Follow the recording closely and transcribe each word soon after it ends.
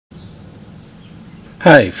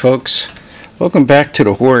Hi folks, welcome back to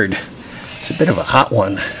the Hoard. It's a bit of a hot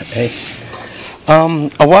one, eh?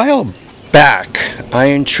 A while back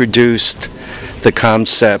I introduced the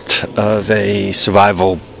concept of a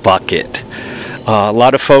survival bucket. A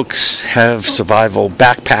lot of folks have survival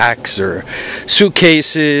backpacks or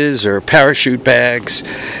suitcases or parachute bags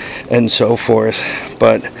and so forth,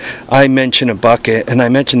 but I mention a bucket, and I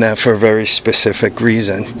mention that for a very specific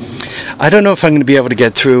reason. I don't know if I'm going to be able to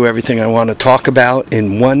get through everything I want to talk about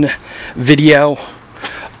in one video,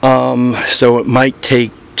 so it might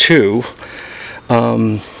take two.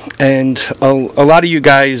 And a lot of you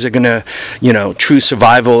guys are going to, true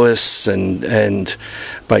survivalists, and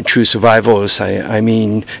by true survivalists, I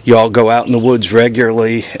mean you all go out in the woods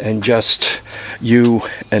regularly, and just you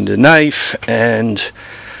and a knife, and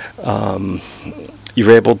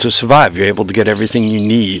you're able to survive. You're able to get everything you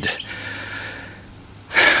need.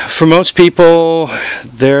 For most people,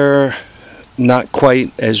 they're not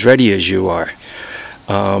quite as ready as you are.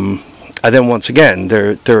 And then once again,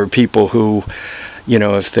 there are people who,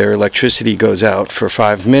 if their electricity goes out for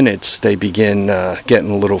 5 minutes, they begin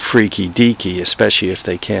getting a little freaky deaky, especially if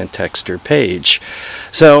they can't text or page.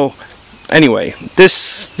 So anyway,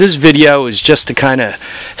 this video is just to kind of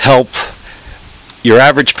help your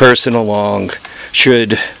average person along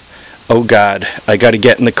should, oh God, I got to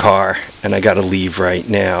get in the car and I got to leave right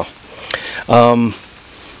now.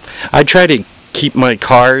 I try to keep my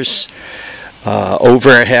cars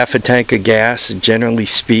over a half a tank of gas, generally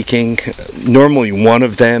speaking. Normally one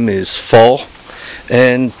of them is full,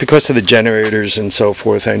 and because of the generators and so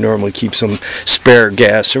forth, I normally keep some spare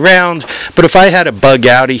gas around. But if I had to bug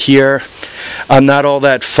out of here, I'm not all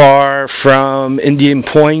that far from Indian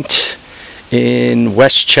Point in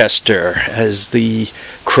Westchester. As the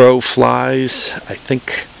crow flies, I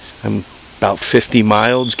think I'm about 50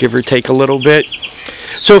 miles, give or take a little bit.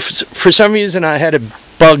 So if for some reason I had to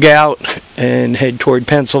bug out and head toward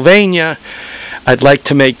Pennsylvania, I'd like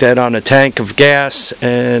to make that on a tank of gas,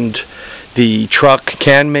 and the truck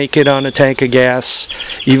can make it on a tank of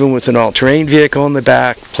gas, even with an all-terrain vehicle in the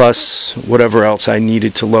back, plus whatever else I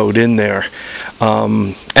needed to load in there.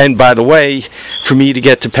 And by the way, for me to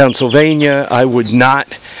get to Pennsylvania, I would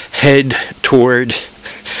not head toward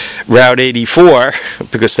Route 84,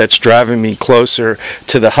 because that's driving me closer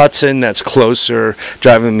to the Hudson, that's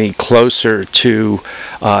driving me closer to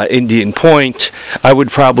Indian Point. I would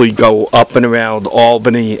probably go up and around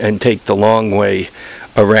Albany and take the long way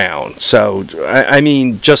around. So I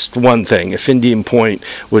mean, just one thing, if Indian Point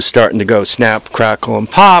was starting to go snap, crackle, and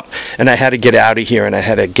pop, and I had to get out of here, and I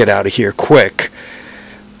had to get out of here quick,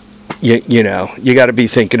 you got to be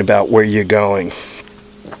thinking about where you're going.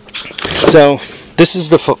 So this is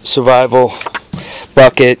the survival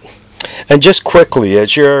bucket, and just quickly,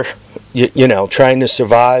 as you're trying to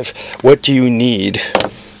survive, what do you need?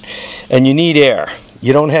 And you need air.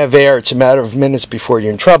 You don't have air, it's a matter of minutes before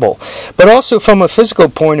you're in trouble. But also from a physical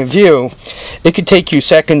point of view, it could take you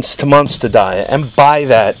seconds to months to die. And by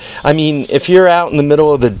that, I mean, if you're out in the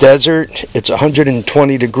middle of the desert, it's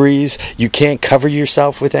 120 degrees, you can't cover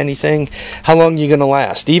yourself with anything, how long are you going to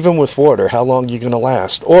last? Even with water, how long are you going to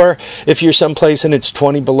last? Or if you're someplace and it's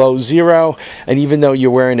 20 below zero, and even though you're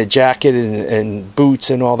wearing a jacket and boots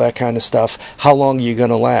and all that kind of stuff, how long are you going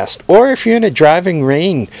to last? Or if you're in a driving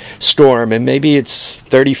rain storm and maybe it's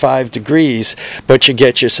 35 degrees, but you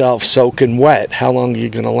get yourself soaking wet, how long are you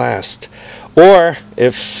going to last? Or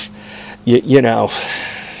if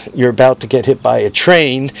you're about to get hit by a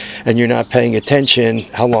train and you're not paying attention,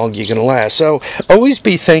 how long are you going to last? So always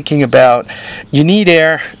be thinking about, you need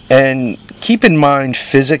air, and keep in mind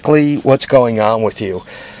physically what's going on with you.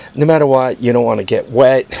 No matter what, you don't want to get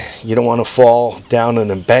wet, you don't want to fall down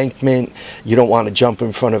an embankment, you don't want to jump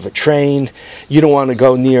in front of a train, you don't want to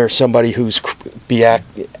go near somebody who's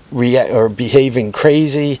behaving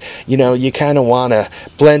crazy. You kind of want to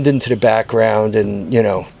blend into the background and,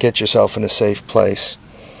 get yourself in a safe place.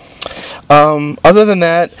 Other than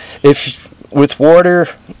that, with water,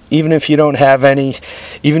 even if you don't have any,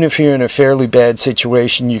 even if you're in a fairly bad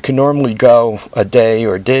situation, you can normally go a day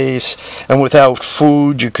or days, and without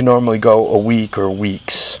food, you can normally go a week or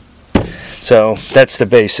weeks. So that's the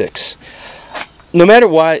basics. No matter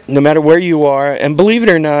what, no matter where you are, and believe it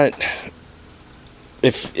or not,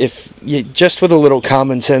 if you, just with a little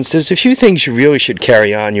common sense, there's a few things you really should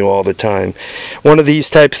carry on you all the time. One of these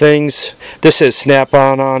type things, this says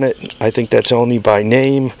Snap-on it. I think that's only by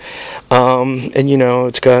name. And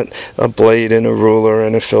it's got a blade and a ruler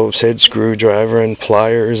and a Phillips head screwdriver and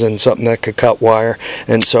pliers and something that could cut wire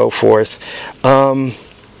and so forth.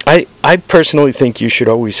 I personally think you should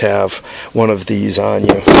always have one of these on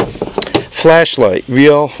you. flashlight,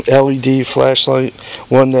 real LED flashlight,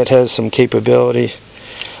 one that has some capability.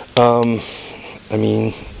 I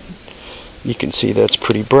mean, you can see that's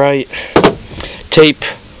pretty bright. Tape.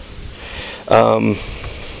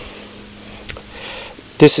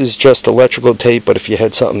 This is just electrical tape, but if you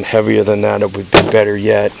had something heavier than that, it would be better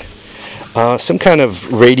yet. Some kind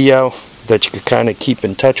of radio that you could kind of keep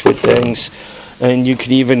in touch with things, and you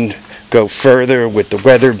could even go further with the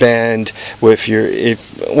weather band. With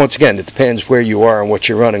once again, it depends where you are and what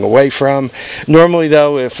you're running away from. Normally,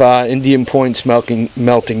 though, if Indian Point's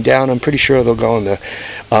melting down, I'm pretty sure they'll go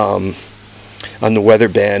on the weather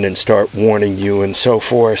band and start warning you and so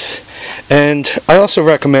forth. And I also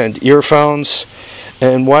recommend earphones.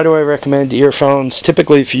 And why do I recommend earphones?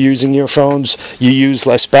 Typically, if you're using earphones, you use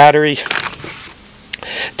less battery.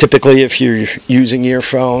 Typically, if you're using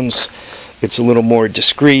earphones, it's a little more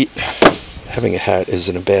discreet. Having a hat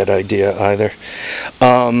isn't a bad idea either.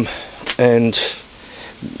 And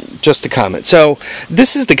just a comment. So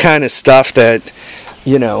this is the kind of stuff that,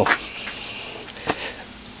 you know,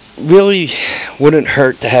 really wouldn't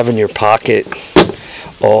hurt to have in your pocket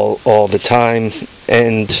all the time.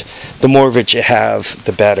 And the more of it you have,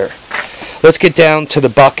 the better. Let's get down to the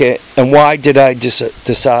bucket. And why did I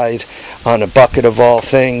decide on a bucket of all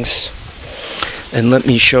things? And let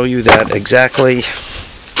me show you that exactly.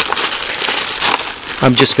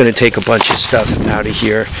 I'm just going to take a bunch of stuff out of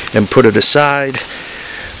here and put it aside.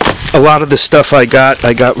 A lot of the stuff I got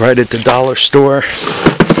right at the dollar store.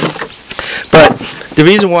 But the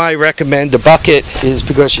reason why I recommend the bucket is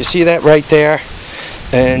because you see that right there.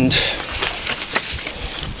 And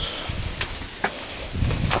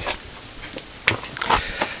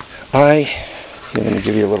I'm going to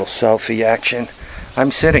give you a little selfie action. I'm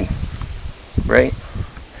sitting right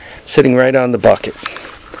on the bucket.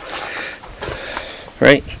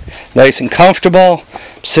 Right? Nice and comfortable,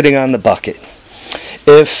 sitting on the bucket.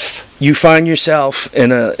 If you find yourself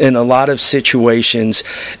in a lot of situations,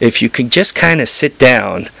 if you can just kind of sit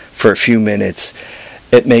down for a few minutes,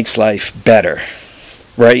 it makes life better.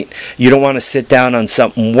 Right? You don't want to sit down on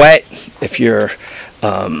something wet if you're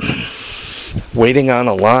waiting on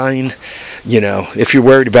a line. You know, if you're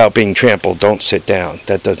worried about being trampled, don't sit down.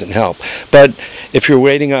 That doesn't help. But if you're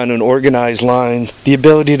waiting on an organized line, the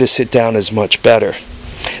ability to sit down is much better.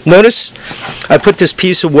 Notice I put this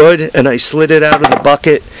piece of wood and I slid it out of the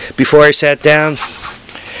bucket before I sat down.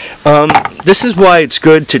 This is why it's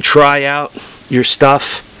good to try out your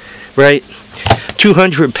stuff, right?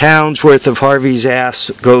 200 pounds worth of Harvey's ass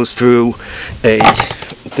goes through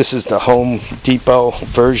this is the Home Depot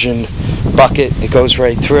version bucket. It goes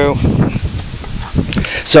right through.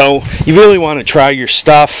 So you really want to try your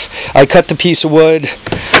stuff. I cut the piece of wood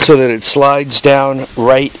so that it slides down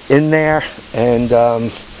right in there, and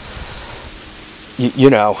you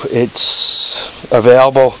know, it's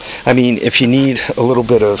available. I mean, if you need a little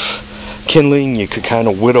bit of kindling, you could kind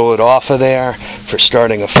of whittle it off of there for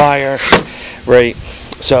starting a fire, right?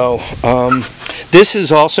 So this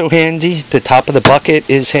is also handy. The top of the bucket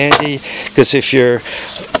is handy because if you're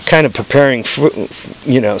kind of preparing,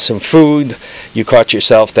 you know, some food, you caught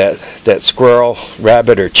yourself that squirrel,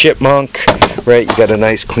 rabbit, or chipmunk, right? You got a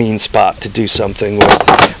nice clean spot to do something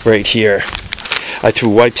with right here. I threw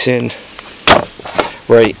wipes in,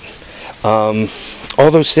 right?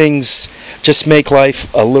 All those things just make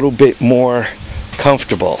life a little bit more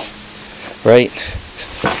comfortable, right?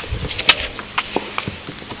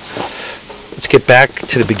 Let's get back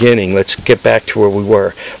to the beginning. Let's get back to where we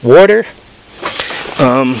were. Water.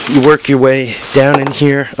 You work your way down in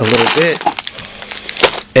here a little bit.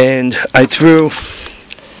 And I threw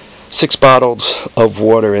 6 bottles of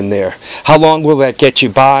water in there. How long will that get you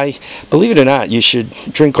by? Believe it or not, you should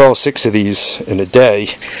drink all 6 of these in a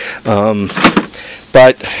day.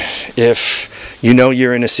 But if you know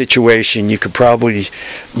you're in a situation, you could probably,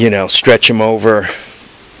 you know, stretch them over,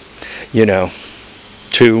 you know,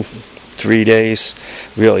 2-3 days.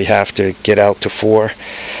 Really have to get out to 4.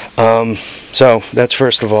 So that's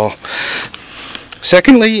first of all.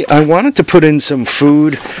 Secondly, I wanted to put in some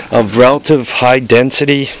food of relative high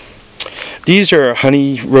density. These are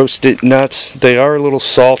honey roasted nuts. They are a little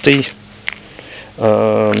salty,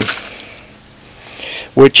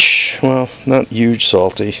 which, well, not huge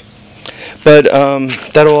salty, but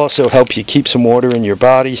that'll also help you keep some water in your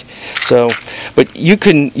body. So, but you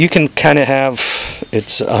can kind of have,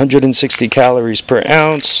 it's 160 calories per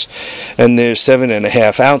ounce, and there's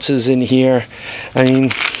 7.5 ounces in here. I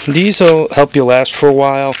mean, these will help you last for a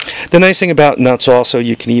while. The nice thing about nuts also,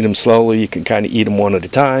 you can eat them slowly. You can kind of eat them one at a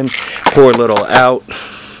time. Pour a little out,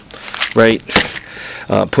 right?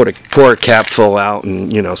 pour a capful out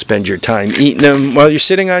and, you know, spend your time eating them while you're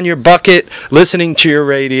sitting on your bucket, listening to your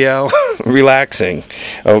radio, relaxing.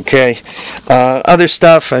 Okay. Other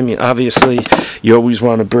stuff, I mean, obviously, you always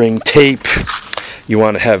want to bring tape. You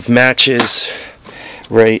want to have matches,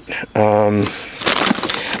 right? Along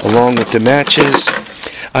with the matches,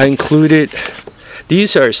 I included,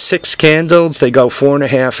 these are 6 candles. They go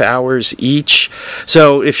 4.5 hours each.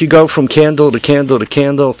 So if you go from candle to candle to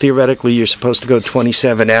candle, theoretically you're supposed to go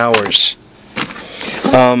 27 hours.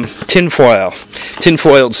 Tin foil. Tin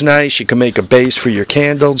foil's nice. You can make a base for your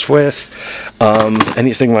candles with,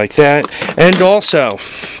 anything like that. And also,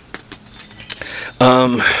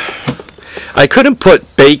 I couldn't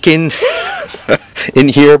put bacon in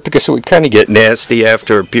here because it would kind of get nasty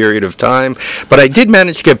after a period of time, but I did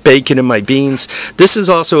manage to get bacon in my beans. This is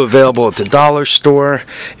also available at the dollar store.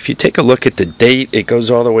 If you take a look at the date, it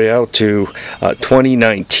goes all the way out to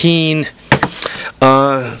 2019.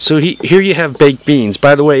 So here you have baked beans.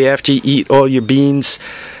 By the way, after you eat all your beans,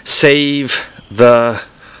 save the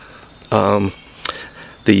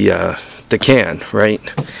can, right?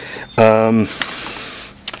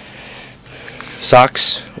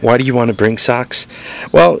 Socks. Why do you want to bring socks?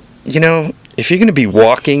 Well, you know, if you're going to be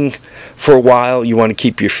walking for a while, you want to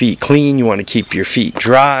keep your feet clean, you want to keep your feet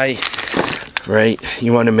dry, right?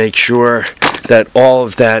 You want to make sure that all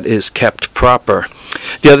of that is kept proper.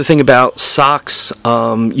 The other thing about socks,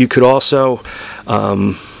 you could also,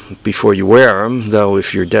 before you wear them, though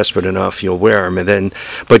if you're desperate enough, you'll wear them,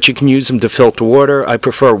 but you can use them to filter water. I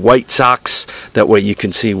prefer white socks. That way you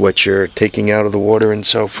can see what you're taking out of the water and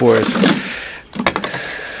so forth.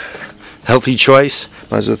 Healthy choice.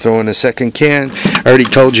 Might as well throw in a second can. I already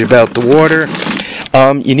told you about the water.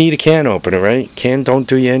 You need a can opener, right? Can don't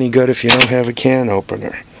do you any good if you don't have a can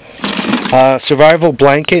opener. Survival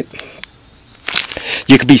blanket.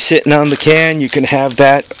 You could be sitting on the can. You can have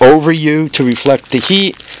that over you to reflect the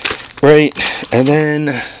heat, right? And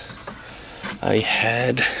then I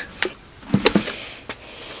had...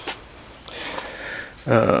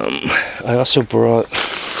 I also brought...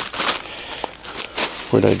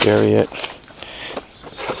 Where'd I bury it?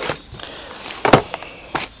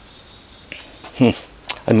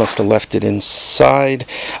 I must have left it inside.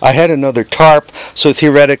 I had another tarp, so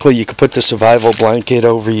theoretically you could put the survival blanket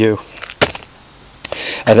over you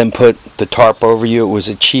and then put the tarp over you. It was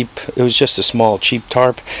just a small, cheap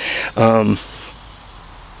tarp. That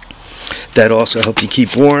also helped you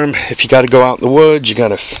keep warm. If you got to go out in the woods, you got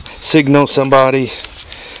to signal somebody,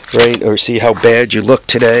 right, or see how bad you look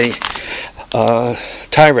today.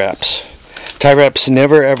 Tie wraps. Tie wraps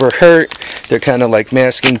never ever hurt. They're kind of like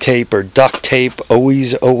masking tape or duct tape.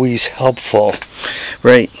 Always helpful,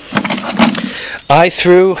 right? I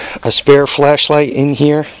threw a spare flashlight in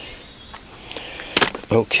here.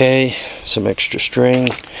 Okay, some extra string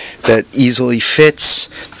that easily fits.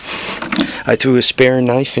 I threw a spare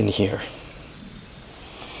knife in here.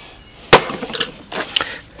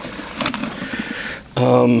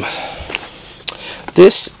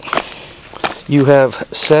 This, you have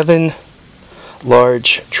 7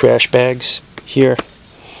 large trash bags here.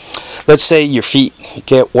 Let's say your feet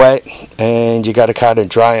get wet and you got to kind of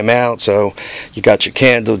dry them out. So you got your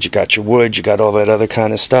candles, you got your wood, you got all that other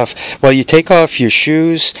kind of stuff. Well, you take off your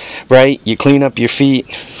shoes, right? You clean up your feet,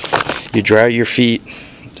 you dry your feet.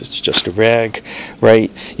 It's just a rag,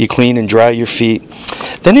 right? You clean and dry your feet.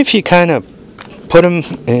 Then if you kind of put them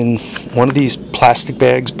in one of these plastic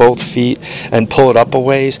bags, both feet, and pull it up a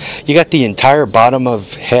ways, you got the entire bottom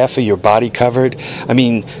of half of your body covered. I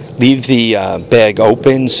mean, leave the bag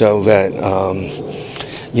open so that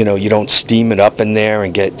you know, you don't steam it up in there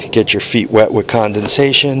and get your feet wet with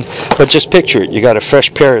condensation. But just picture it. You got a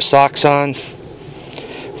fresh pair of socks on,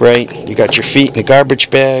 right? You got your feet in a garbage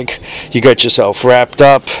bag. You got yourself wrapped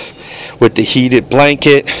up with the heated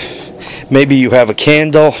blanket. Maybe you have a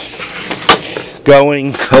candle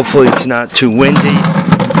going. Hopefully it's not too windy.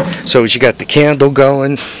 So as you got the candle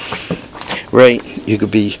going, right, you could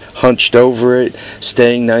be hunched over it,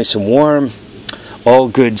 staying nice and warm. All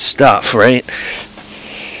good stuff, right?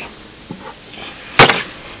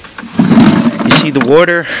 You see the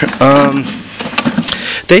water?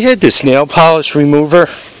 They had this nail polish remover.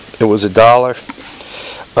 It was $1.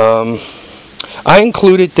 I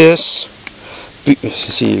included this. You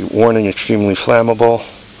see, warning, extremely flammable.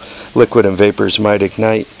 Liquid and vapors might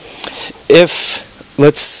ignite. If,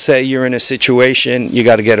 let's say you're in a situation, you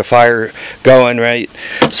got to get a fire going, right?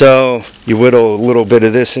 So you whittle a little bit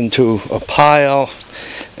of this into a pile,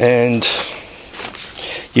 and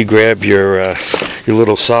you grab your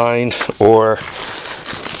little sign or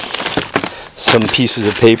some pieces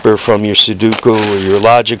of paper from your Sudoku or your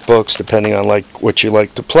logic books, depending on what you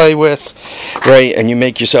like to play with, right? And you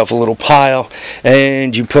make yourself a little pile,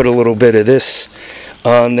 and you put a little bit of this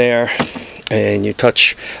on there, and you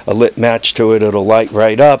touch a lit match to it. It'll light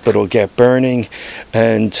right up. It'll get burning,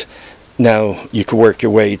 and now you can work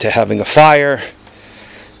your way to having a fire.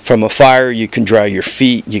 From a fire, you can dry your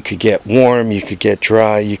feet. You could get warm. You could get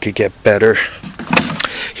dry. You could get better.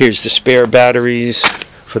 Here's the spare batteries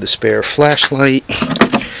for the spare flashlight,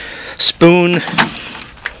 spoon,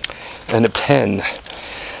 and a pen.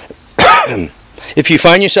 If you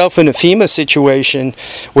find yourself in a FEMA situation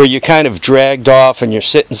where you're kind of dragged off and you're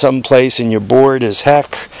sitting someplace and you're bored as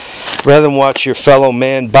heck, rather than watch your fellow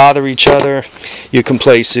man bother each other, you can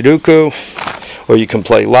play Sudoku or you can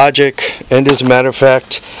play logic. And as a matter of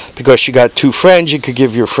fact, because you got two friends, you could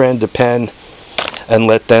give your friend a pen and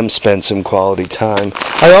let them spend some quality time.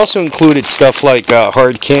 I also included stuff like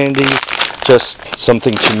hard candy, just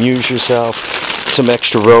something to amuse yourself, some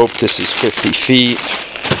extra rope. This is 50 feet.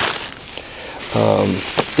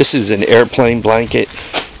 This is an airplane blanket,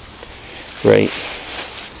 right?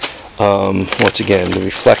 Once again, the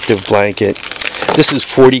reflective blanket. This is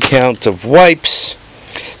 40 count of wipes.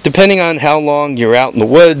 Depending on how long you're out in the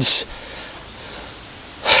woods,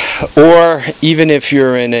 or even if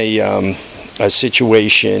you're in a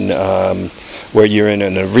situation where you're in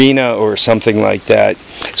an arena or something like that,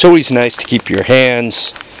 it's always nice to keep your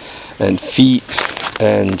hands and feet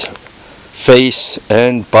and face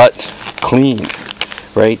and butt clean,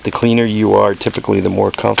 right? The cleaner you are, typically the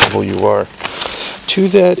more comfortable you are. To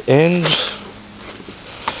that end,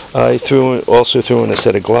 I also threw in a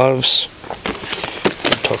set of gloves.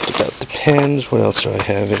 We talked about the pens. What else do I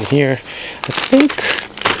have in here? I think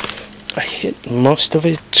I hit most of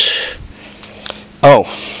it. Oh,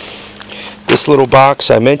 this little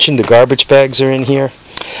box, I mentioned the garbage bags are in here.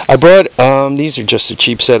 I brought, these are just a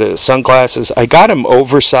cheap set of sunglasses. I got them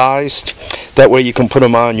oversized. That way you can put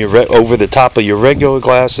them on over the top of your regular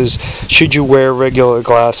glasses, should you wear regular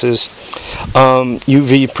glasses.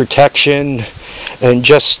 UV protection, and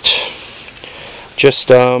just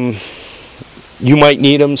you might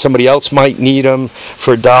need them, somebody else might need them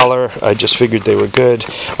for $1. I just figured they were good.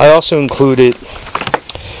 I also included,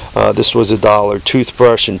 this was $1,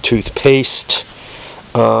 toothbrush and toothpaste,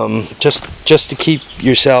 just to keep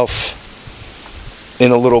yourself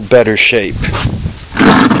in a little better shape.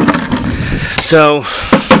 So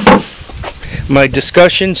my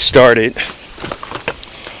discussion started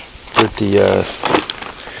with the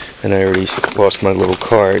and I already lost my little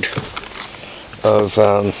card, of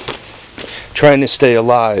trying to stay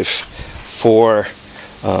alive for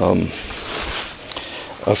a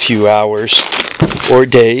few hours or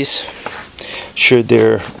days should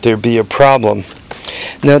there be a problem.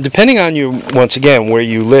 Now, depending on once again, where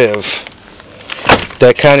you live,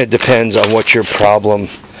 that kind of depends on what your problem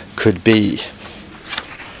could be.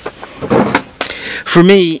 For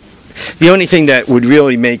me, the only thing that would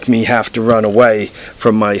really make me have to run away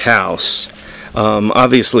from my house,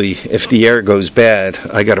 obviously, if the air goes bad,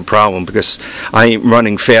 I got a problem because I ain't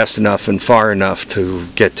running fast enough and far enough to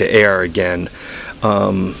get to air again.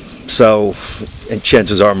 So, and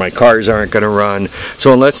chances are my cars aren't going to run.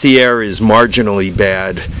 So unless the air is marginally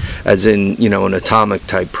bad, as in, an atomic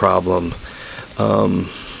type problem, and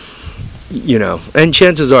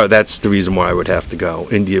chances are that's the reason why I would have to go.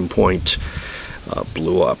 Indian Point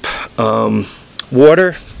blew up.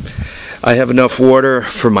 Water, I have enough water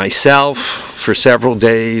for myself for several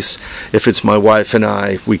days. If it's my wife and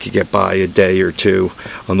I, we could get by a day or two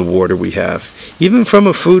on the water we have. Even from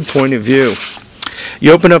a food point of view,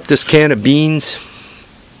 you open up this can of beans,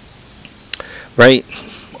 right?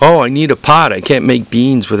 Oh, I need a pot. I can't make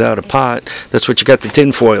beans without a pot. That's what you got the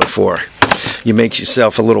tin foil for. You make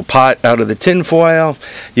yourself a lityour pot out of the tin foil.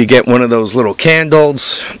 You get one of those little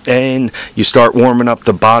candles, and you start warming up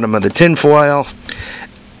the bottom of the tin foil.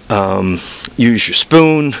 Use your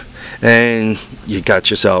spoon, and you got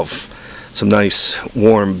yourself some nice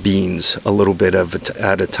warm beans, a little bit of it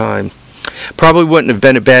at a time. Probably wouldn't have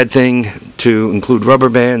been a bad thing to include rubber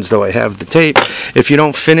bands, though I have the tape. If you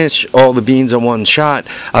don't finish all the beans in one shot,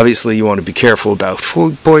 obviously you want to be careful about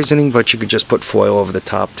food poisoning, but you could just put foil over the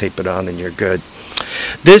top, tape it on, and you're good.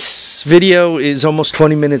 This video is almost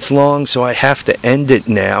 20 minutes long, so I have to end it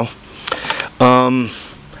now.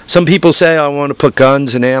 Some people say I want to put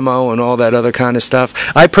guns and ammo and all that other kind of stuff.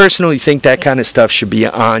 I personally think that kind of stuff should be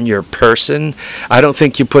on your person. I don't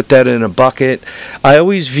think you put that in a bucket. I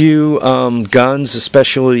always view guns,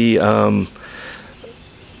 especially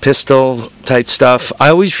pistol type stuff. I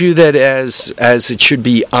always view that as it should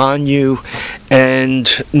be on you,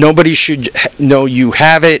 and nobody should know you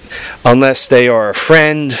have it unless they are a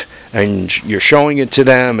friend and you're showing it to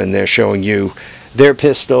them and they're showing you their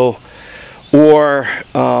pistol, or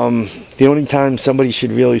the only time somebody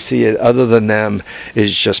should really see it other than them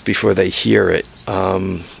is just before they hear it.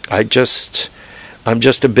 I'm a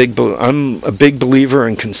big believer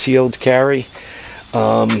in concealed carry,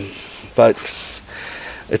 but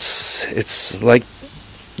it's like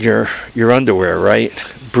your underwear, right?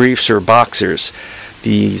 Briefs or boxers.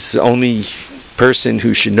 The only person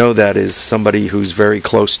who should know that is somebody who's very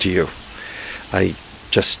close to you. I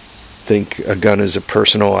just think a gun is a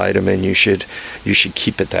personal item, and you should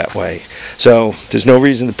keep it that way. So there's no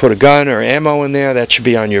reason to put a gun or ammo in there. That should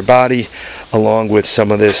be on your body along with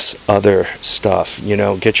some of this other stuff.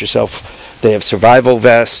 Get yourself. They have survival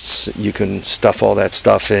vests. You can stuff all that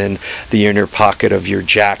stuff in the inner pocket of your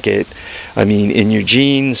jacket. I mean, in your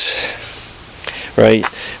jeans, right?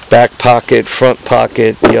 Back pocket, front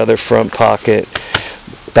pocket, the other front pocket,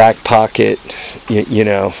 back pocket, and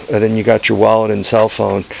then you got your wallet and cell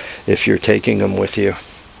phone if you're taking them with you.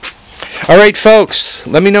 All right, folks,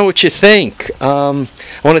 let me know what you think. I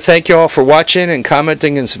want to thank you all for watching and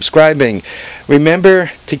commenting and subscribing.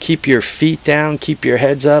 Remember to keep your feet down, keep your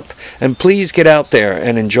heads up, and please get out there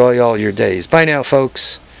and enjoy all your days. Bye now,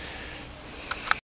 folks.